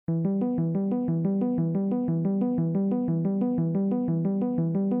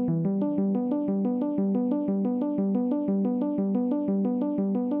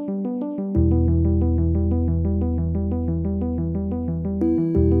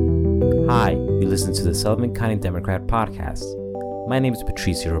Hi, you listen to the Sullivan County Democrat podcast. My name is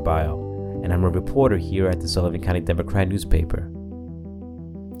Patricio Robayo, and I'm a reporter here at the Sullivan County Democrat newspaper.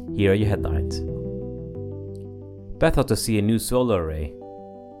 Here are your headlines. Bethel to see a new solar array.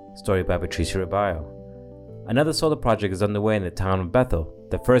 Story by Patricio Robayo. Another solar project is underway in the town of Bethel,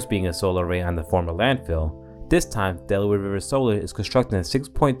 the first being a solar array on the former landfill. This time, Delaware River Solar is constructing a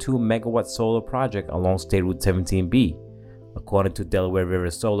 6.2 megawatt solar project along State Route 17B. According to Delaware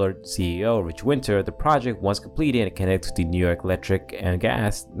River Solar CEO Rich Winter, the project, once completed and connected to the New York Electric and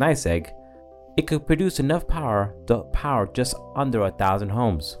Gas NYSEG, it could produce enough power to power just under 1,000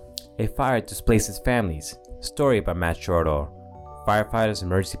 homes. A fire displaces families. Story by Matt Shortall. Firefighters and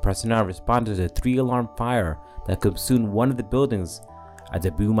emergency personnel responded to a 3-alarm fire that consumed one of the buildings at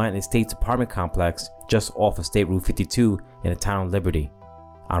the Blue Mountain Estates apartment complex just off of State Route 52 in the town of Liberty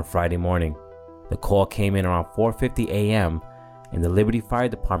on Friday morning. The call came in around 4:50 a.m. and the Liberty Fire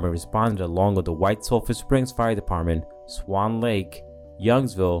Department responded along with the White Sulphur Springs Fire Department, Swan Lake,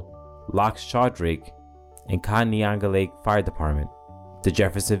 Youngsville, Loch Shawdrake, and Kanianga Lake Fire Department. The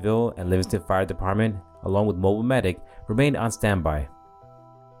Jeffersonville and Livingston Fire Department, along with Mobile Medic, remained on standby.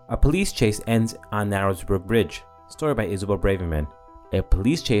 A police chase ends on Narrowsburg Bridge. Story by Isabel Braverman. A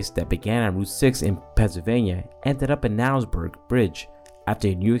police chase that began on Route 6 in Pennsylvania ended up at Narrowsburg Bridge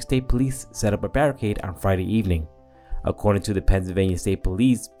after New York State Police set up a barricade on Friday evening. According to the Pennsylvania State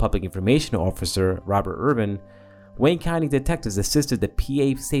Police Public Information Officer Robert Urban, Wayne County detectives assisted the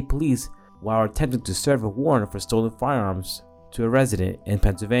PA State Police while attempting to serve a warrant for stolen firearms to a resident in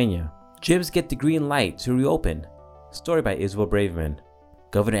Pennsylvania. Gyms get the green light to reopen. Story by Isabel Braverman.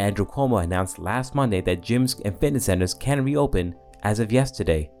 Governor Andrew Cuomo announced last Monday that gyms and fitness centers can reopen as of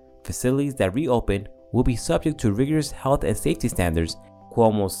yesterday. Facilities that reopen will be subject to rigorous health and safety standards,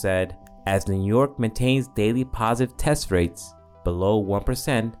 Cuomo said. As New York maintains daily positive test rates below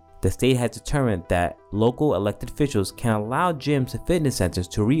 1%, the state has determined that local elected officials can allow gyms and fitness centers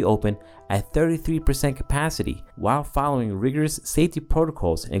to reopen at 33% capacity while following rigorous safety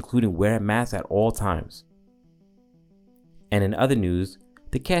protocols, including wearing masks at all times. And in other news,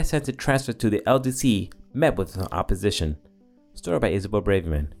 the care center transfer to the LDC met with some opposition. Story by Isabel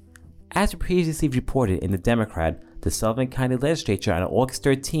Braverman. As previously reported in the Democrat, the Sullivan County Legislature on August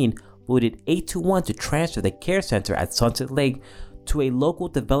 13 voted 8-1 to transfer the care center at Sunset Lake to a local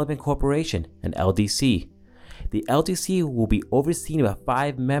development corporation, an LDC. The LDC will be overseen by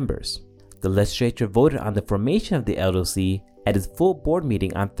 5 members. The legislature voted on the formation of the LDC at its full board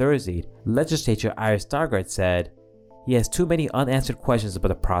meeting on Thursday. Legislator Iris Stargard said he has too many unanswered questions about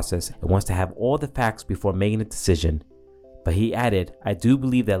the process and wants to have all the facts before making a decision. But he added, I do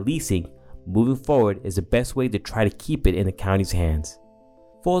believe that leasing, moving forward, is the best way to try to keep it in the county's hands.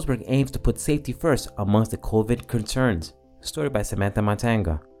 Fallsburg aims to put safety first amongst the COVID concerns. Story by Samantha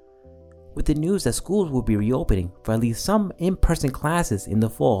Montanga. With the news that schools will be reopening for at least some in-person classes in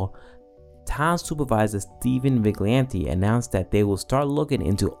the fall, Town Supervisor Stephen Viglianti announced that they will start looking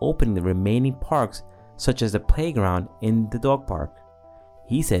into opening the remaining parks, such as the playground in the dog park.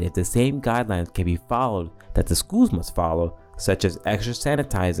 He said if the same guidelines can be followed that the schools must follow, such as extra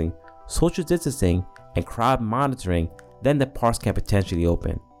sanitizing, social distancing, and crowd monitoring, then the parks can potentially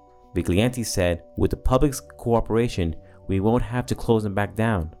open. Viglianti said, with the public's cooperation, we won't have to close them back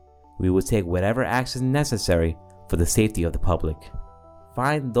down. We will take whatever actions necessary for the safety of the public.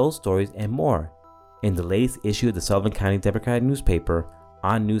 Find those stories and more in the latest issue of the Sullivan County Democrat newspaper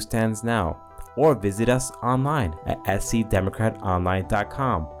on newsstands now, or visit us online at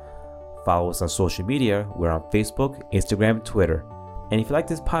scdemocratonline.com. Follow us on social media. We're on Facebook, Instagram, and Twitter. And if you like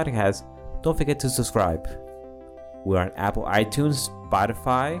this podcast, don't forget to subscribe. We're on Apple iTunes,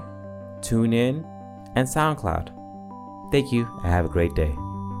 Spotify, TuneIn, and SoundCloud. Thank you and have a great day.